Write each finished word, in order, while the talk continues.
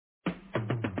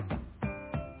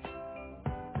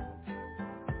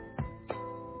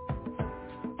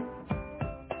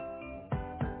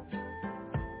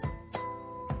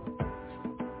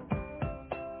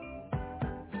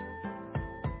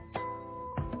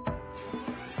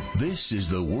This is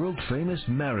the world-famous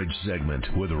marriage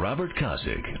segment with Robert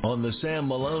Kosick on The Sam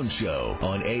Malone Show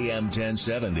on AM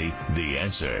 1070, The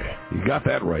Answer. You got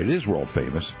that right. It is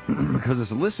world-famous because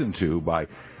it's listened to by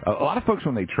a lot of folks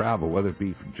when they travel, whether it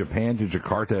be from Japan to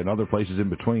Jakarta and other places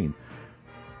in between.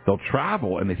 They'll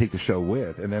travel and they take the show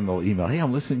with, and then they'll email, hey,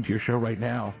 I'm listening to your show right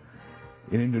now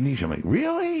in Indonesia. I'm like,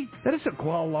 really? That is in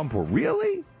Kuala Lumpur.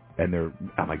 Really? And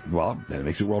I'm like, well, that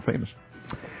makes it world-famous.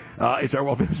 It's our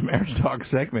world-famous marriage talk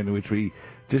segment in which we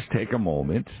just take a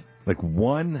moment, like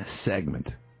one segment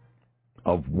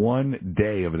of one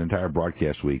day of an entire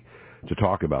broadcast week to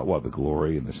talk about, the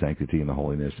glory and the sanctity and the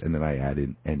holiness, and then I add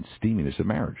in and steaminess of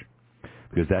marriage.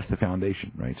 Because that's the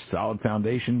foundation, right? Solid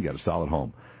foundation, you got a solid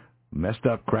home. Messed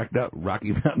up, cracked up,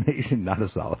 rocky foundation, not a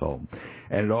solid home.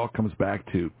 And it all comes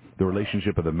back to the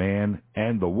relationship of the man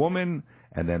and the woman,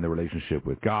 and then the relationship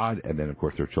with God, and then, of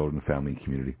course, their children, family, and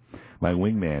community. My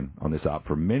wingman on this op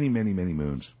for many, many, many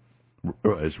moons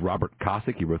is Robert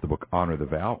Kosick. He wrote the book Honor the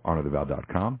Vow,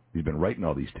 honorthevow.com. He's been writing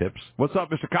all these tips. What's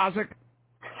up, Mr. Kosick?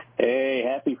 Hey,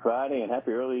 happy Friday and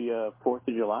happy early 4th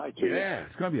of July to you. Yeah,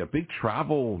 it's going to be a big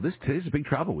travel. Today's a big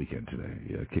travel weekend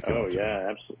today.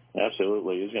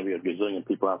 Absolutely. There's going to be a gazillion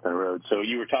people out on the road. So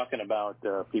you were talking about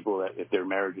people that if their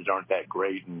marriages aren't that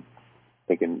great and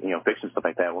they can, fix and stuff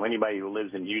like that. Well, anybody who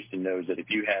lives in Houston knows that if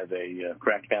you have a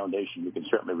cracked foundation, you can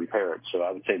certainly repair it. So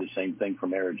I would say the same thing for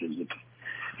marriages. If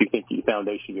you think the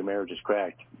foundation of your marriage is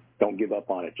cracked, don't give up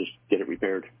on it. Just get it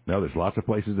repaired. No, there's lots of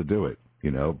places to do it,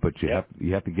 but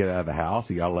you have to get out of the house.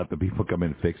 You got to let the people come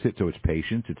in and fix it. So it's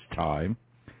patience, it's time.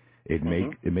 It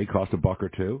may cost $1 or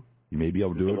 $2. You may be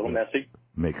able to do it. A little messy.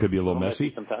 Could be a little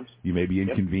messy sometimes. You may be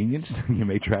inconvenienced. You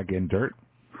may track in dirt.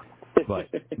 But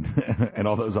and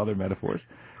all those other metaphors.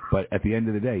 But at the end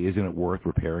of the day, isn't it worth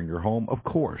repairing your home? Of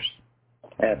course.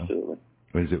 Absolutely.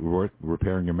 Is it worth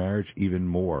repairing your marriage? Even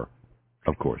more.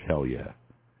 Of course. Hell yeah.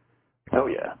 Oh,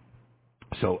 yeah.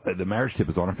 So the marriage tip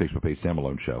is on our Facebook page, Sam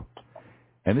Malone Show.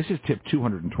 And this is tip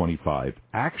 225.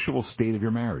 Actual state of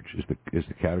your marriage is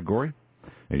the category.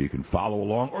 And you can follow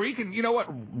along. Or you can,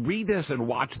 read this and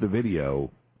watch the video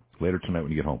later tonight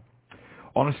when you get home.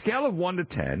 On a scale of 1 to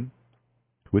 10,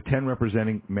 with 10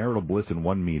 representing marital bliss in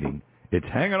one meeting, it's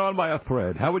hanging on by a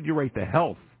thread. How would you rate the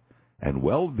health and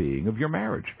well-being of your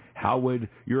marriage? How would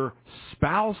your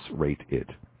spouse rate it?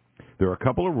 There are a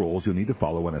couple of rules you'll need to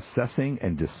follow when assessing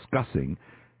and discussing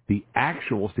the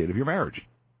actual state of your marriage.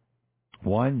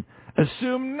 1,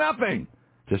 assume nothing.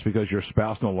 Just because your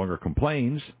spouse no longer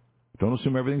complains, don't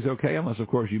assume everything's okay unless, of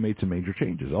course, you made some major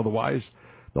changes. Otherwise,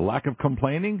 the lack of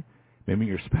complaining, maybe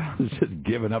your spouse is just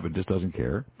giving up and just doesn't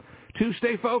care. 2,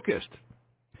 stay focused.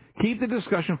 Keep the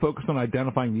discussion focused on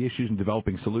identifying the issues and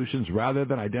developing solutions rather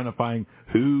than identifying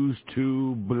who's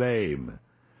to blame.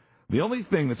 The only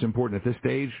thing that's important at this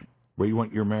stage, where you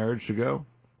want your marriage to go,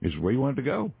 is where you want it to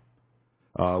go.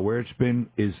 Where it's been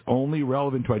is only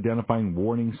relevant to identifying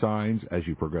warning signs as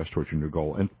you progress towards your new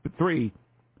goal. And 3,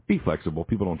 be flexible.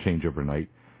 People don't change overnight.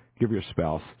 Give your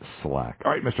spouse slack.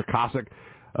 All right, Mr.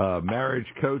 Kosick, marriage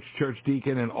coach, church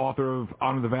deacon, and author of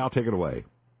Honor the Vow, take it away.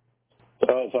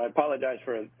 So I apologize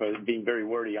for being very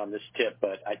wordy on this tip,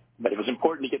 but it was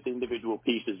important to get the individual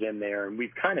pieces in there, and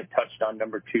we've kind of touched on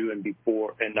number 2 and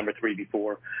number 3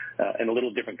 before in a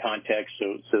little different context,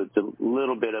 so it's a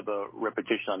little bit of a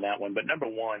repetition on that one. But number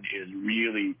 1 is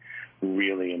really,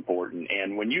 really important.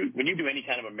 And when you do any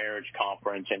kind of a marriage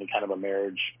conference, any kind of a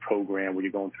marriage program where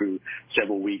you're going through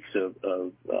several weeks of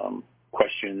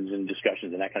questions and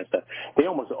discussions and that kind of stuff, they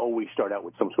almost always start out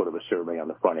with some sort of a survey on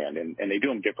the front end, and they do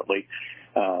them differently.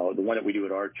 The one that we do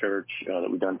at our church that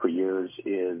we've done for years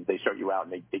is they start you out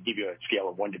and they give you a scale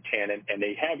of 1 to 10, and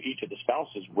they have each of the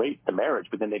spouses rate the marriage,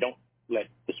 but then they don't let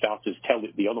the spouses tell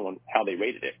the other one how they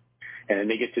rated it. And then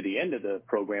they get to the end of the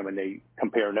program and they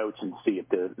compare notes and see if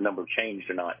the number changed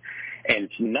or not. And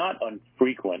it's not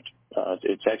infrequent.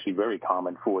 It's actually very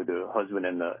common for the husband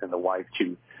and the wife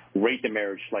to rate the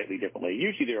marriage slightly differently.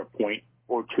 Usually they're a point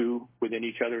or 2 within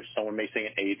each other. Someone may say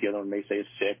an 8, the other one may say a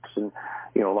 6, and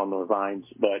along those lines.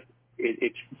 But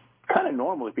it's kind of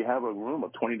normal if you have a room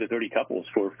of 20 to 30 couples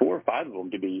for 4 or 5 of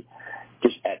them to be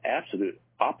just at absolute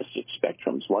opposite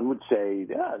spectrums. One would say,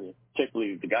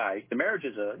 particularly the guy, the marriage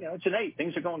is it's an 8.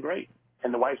 Things are going great.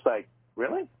 And the wife's like,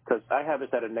 really? Because I have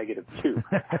it at a -2.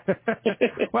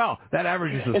 Well, that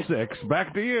average is a 6.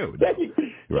 Back to you.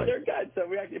 Right. They're good.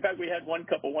 So in fact, we had one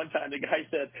couple one time. The guy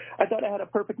said, "I thought I had a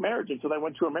perfect marriage until I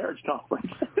went to a marriage conference."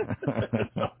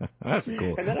 That's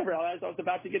cool. And then I realized I was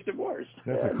about to get divorced.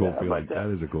 That's a cool feeling. That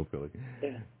is a cool feeling.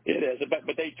 It is.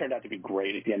 But they turned out to be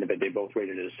great. At the end of it, they both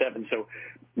rated it a 7. So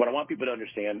what I want people to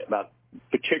understand about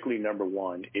particularly number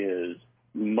 1 is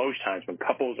most times when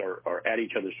couples are at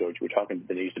each other's throats, we're talking to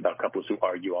Denise about couples who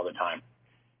argue all the time.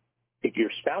 If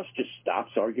your spouse just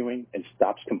stops arguing and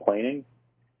stops complaining,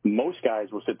 most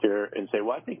guys will sit there and say,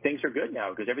 well, I think things are good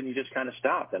now because everything just kind of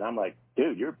stopped. And I'm like,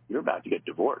 dude, you're about to get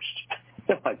divorced.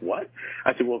 I'm like, what?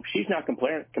 I said, well, if she's not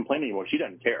complaining anymore, she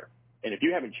doesn't care. And if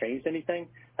you haven't changed anything,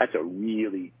 that's a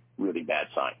really, really bad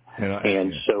sign.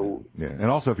 And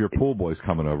also if your pool boy's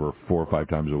coming over 4 or 5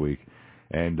 times a week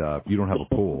and you don't have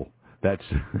a pool, that's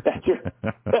true. That's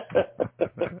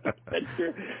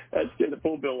true. That's true. The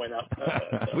pool bill went up.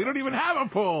 We don't even have a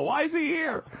pool. Why is he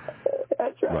here?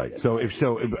 That's right. Right. So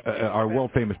our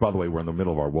world famous. By the way, we're in the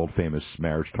middle of our world famous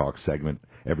marriage talk segment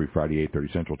every Friday,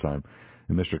 8:30 Central Time.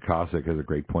 And Mr. Kosick has a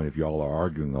great point. If y'all are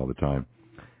arguing all the time,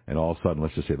 and all of a sudden,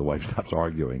 let's just say the wife stops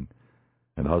arguing,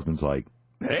 and the husband's like,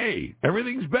 "Hey,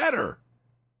 everything's better."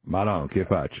 Madame, que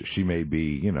fac? She may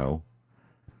be,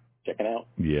 checking out.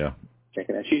 Yeah.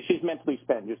 Checking out. She's mentally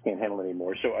spent, just can't handle it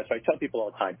anymore. So I tell people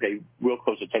all the time, pay real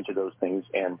close attention to those things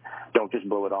and don't just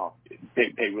blow it off.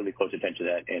 Pay really close attention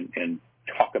to that and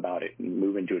talk about it and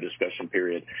move into a discussion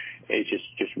period. It's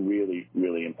just really,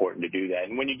 really important to do that.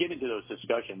 And when you get into those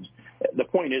discussions, the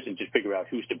point isn't to figure out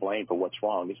who's to blame for what's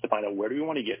wrong. It's to find out where do we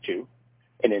want to get to,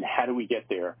 and then how do we get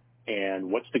there,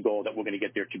 and what's the goal that we're going to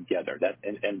get there together.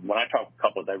 And when I talk to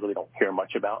couples, I really don't care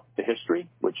much about the history,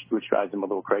 which drives them a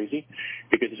little crazy,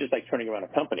 because it's just like turning around a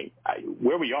company.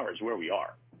 Where we are is where we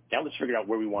are. Now let's figure out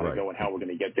where we want to go and how we're going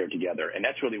to get there together. And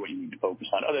that's really what you need to focus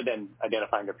on, other than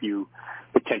identifying a few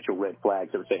potential red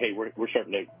flags that would say, hey, we're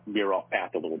starting to veer off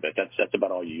path a little bit. That's about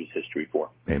all you use history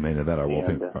for. Amen to that. Our world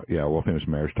famous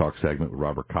marriage talk segment with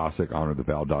Robert Kosick,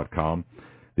 honorthevow.com.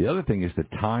 The other thing is the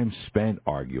time spent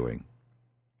arguing.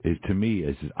 To me,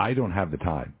 I don't have the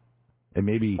time. And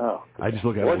maybe I just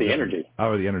look at it. Or the energy.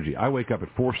 Or the energy. I wake up at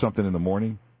 4 something in the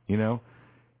morning,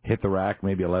 hit the rack,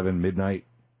 maybe 11, midnight,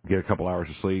 get a couple hours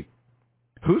of sleep.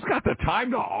 Who's got the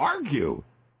time to argue?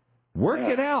 Work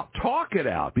it out. Talk it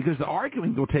out. Because the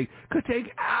arguing could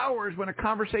take hours when a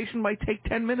conversation might take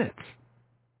 10 minutes.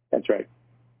 That's right.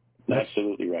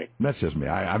 Absolutely right. That's just me.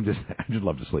 I just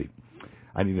love to sleep.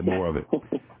 I need more of it. All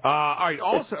right.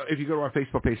 Also, if you go to our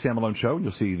Facebook page, Sam Malone Show,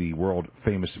 you'll see the world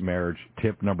famous marriage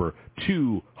tip number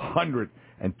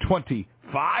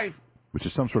 225, which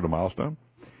is some sort of milestone.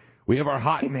 We have our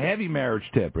hot and heavy marriage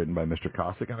tip written by Mr.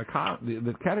 Kosick, and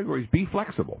the category is be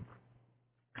flexible.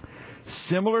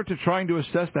 Similar to trying to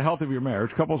assess the health of your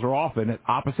marriage, couples are often at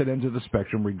opposite ends of the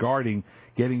spectrum regarding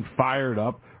getting fired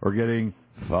up or getting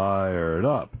fired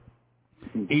up.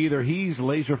 Either he's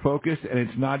laser focused and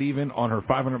it's not even on her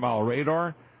 500-mile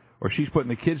radar, or she's putting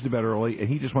the kids to bed early and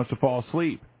he just wants to fall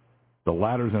asleep. The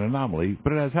latter's an anomaly,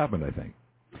 but it has happened, I think.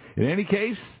 In any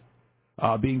case,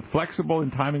 being flexible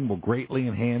in timing will greatly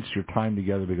enhance your time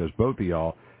together because both of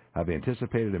y'all have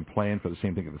anticipated and planned for the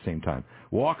same thing at the same time.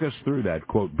 Walk us through that,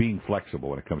 quote, being flexible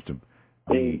when it comes to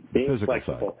the physical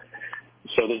flexible side.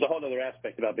 So there's a whole other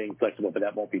aspect about being flexible, but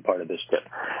that won't be part of this tip.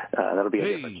 That'll be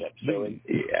a different tip. So in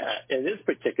this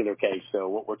particular case, so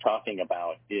what we're talking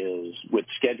about is with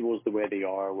schedules the way they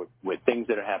are, with things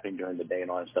that are happening during the day and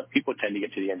all that stuff, people tend to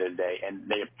get to the end of the day, and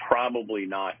they are probably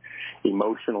not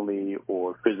emotionally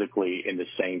or physically in the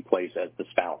same place as the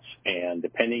spouse. And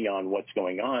depending on what's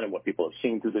going on and what people have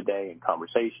seen through the day and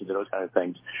conversations and those kind of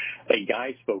things, a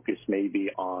guy's focus may be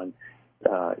on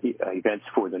events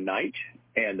for the night,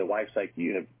 and the wife's like,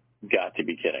 you have got to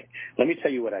be kidding. Let me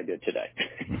tell you what I did today.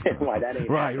 Why that ain't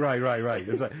right.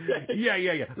 It's like,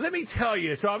 yeah. Let me tell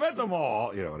you. So I'm at the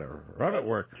mall, whatever. I'm at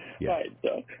work. Yeah. Right.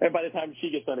 So, and by the time she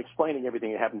gets done explaining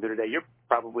everything that happened today, you're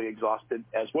probably exhausted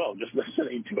as well, just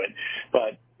listening to it.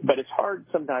 But it's hard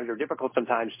sometimes, or difficult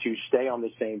sometimes, to stay on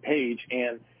the same page.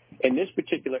 And in this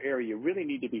particular area, you really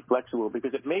need to be flexible,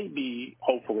 because it may be,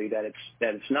 hopefully, that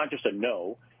it's not just a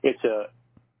no, it's a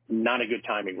not a good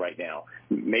timing right now.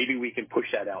 Maybe we can push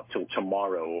that out till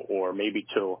tomorrow, or maybe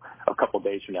till a couple of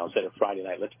days from now instead of Friday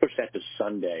night. Let's push that to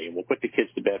Sunday, and we'll put the kids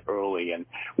to bed early. And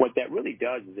what that really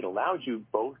does is it allows you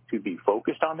both to be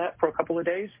focused on that for a couple of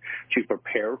days, to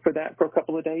prepare for that for a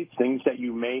couple of days, things that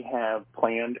you may have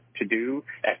planned to do,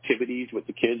 activities with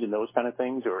the kids and those kind of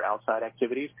things, or outside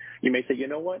activities. You may say, you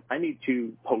know what, I need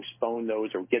to postpone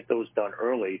those or get those done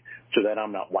early so that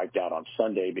I'm not wiped out on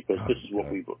Sunday, because this is what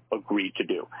we've agreed to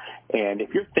do. And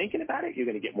if you're thinking about it, you're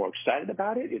going to get more excited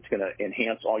about it. It's going to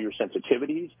enhance all your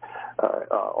sensitivities,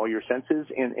 all your senses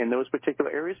in those particular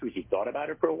areas, because you've thought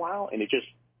about it for a while. And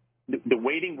the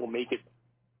waiting will make it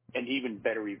an even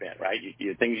better event, right?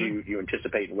 Things you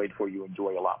anticipate and wait for, you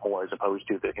enjoy a lot more, as opposed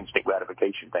to the instant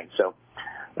gratification thing. So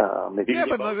Yeah,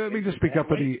 but let me speak up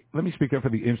for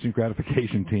the instant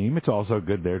gratification team. It's also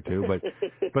good there too.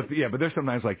 But there's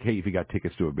sometimes like, hey, if you got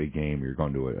tickets to a big game, or you're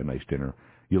going to a nice dinner,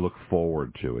 you look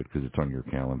forward to it because it's on your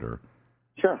calendar.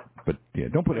 Sure. But yeah,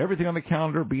 don't put everything on the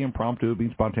calendar. Be impromptu, be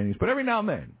spontaneous. But every now and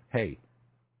then, hey,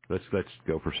 let's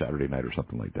go for Saturday night or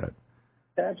something like that.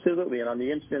 Absolutely. And on the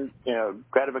instant,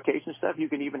 gratification stuff, you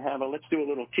can even have let's do a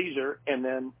little teaser, and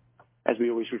then, as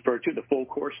we always refer to, the full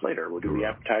course later. We'll do the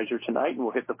appetizer tonight, and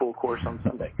we'll hit the full course on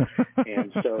Sunday.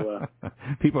 And so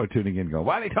people are tuning in, going,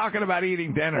 "Why are they talking about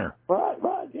eating dinner?" Right.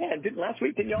 Yeah. Last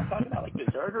week, didn't y'all talk about like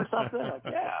dessert or something? Like,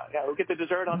 yeah. We'll get the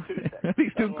dessert on Tuesday.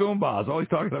 These two goombas always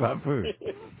talking about food.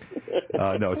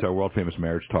 No, it's our world famous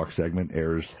marriage talk segment.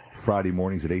 Airs Friday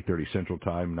mornings at 8:30 Central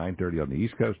Time, 9:30 on the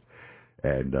East Coast.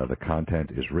 And the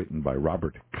content is written by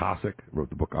Robert Kosick,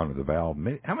 wrote the book Honor the Vow.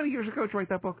 How many years ago did you write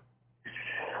that book?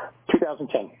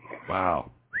 2010. Wow.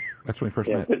 That's when we first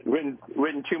met.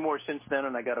 Written 2 more since then,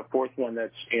 and I got a 4th one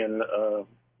that's in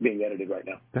being edited right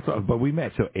now. But we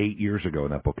met 8 years ago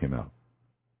when that book came out.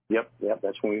 Yep.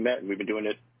 That's when we met, and we've been doing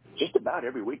it just about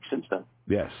every week since then.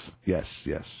 Yes. Yeah,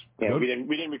 we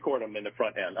didn't record them on the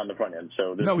front end.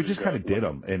 So no, we just kind of did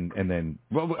them, and then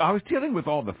I was dealing with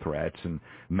all the threats and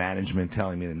management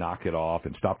telling me to knock it off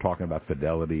and stop talking about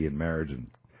fidelity and marriage and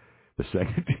the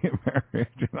sanctity of marriage,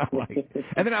 and I'm like,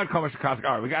 and then I'd call Mr. Kosick,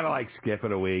 all right, we got to skip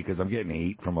it a week because I'm getting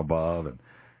heat from above, and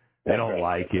they don't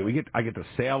like it. I get to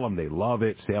Salem, they love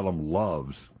it. Salem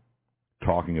loves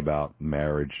talking about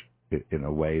marriage in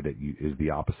a way that is the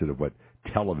opposite of what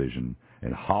television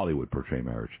and Hollywood portray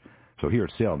marriage. So here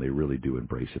at Salem, they really do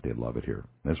embrace it. They love it here.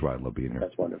 That's why I love being here.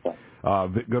 That's wonderful.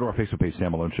 Go to our Facebook page,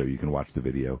 Sam Malone Show. You can watch the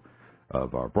video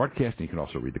of our broadcast, and you can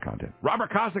also read the content. Robert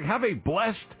Kosick, have a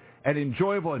blessed and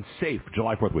enjoyable and safe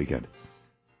July 4th weekend.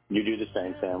 You do the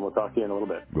same, Sam. We'll talk to you in a little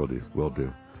bit. Will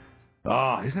do.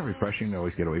 Isn't it refreshing to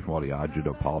always get away from all the agita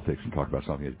of politics and talk about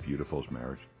something as beautiful as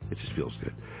marriage? It just feels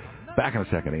good. Back in a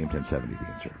second, AM 1070, The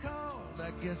Answer. I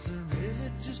guess I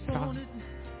really just wanted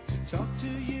to talk to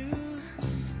you.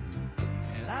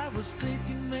 And I was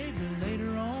thinking maybe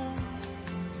later on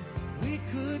we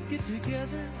could get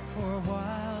together for a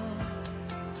while.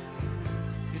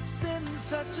 It's been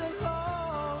such a long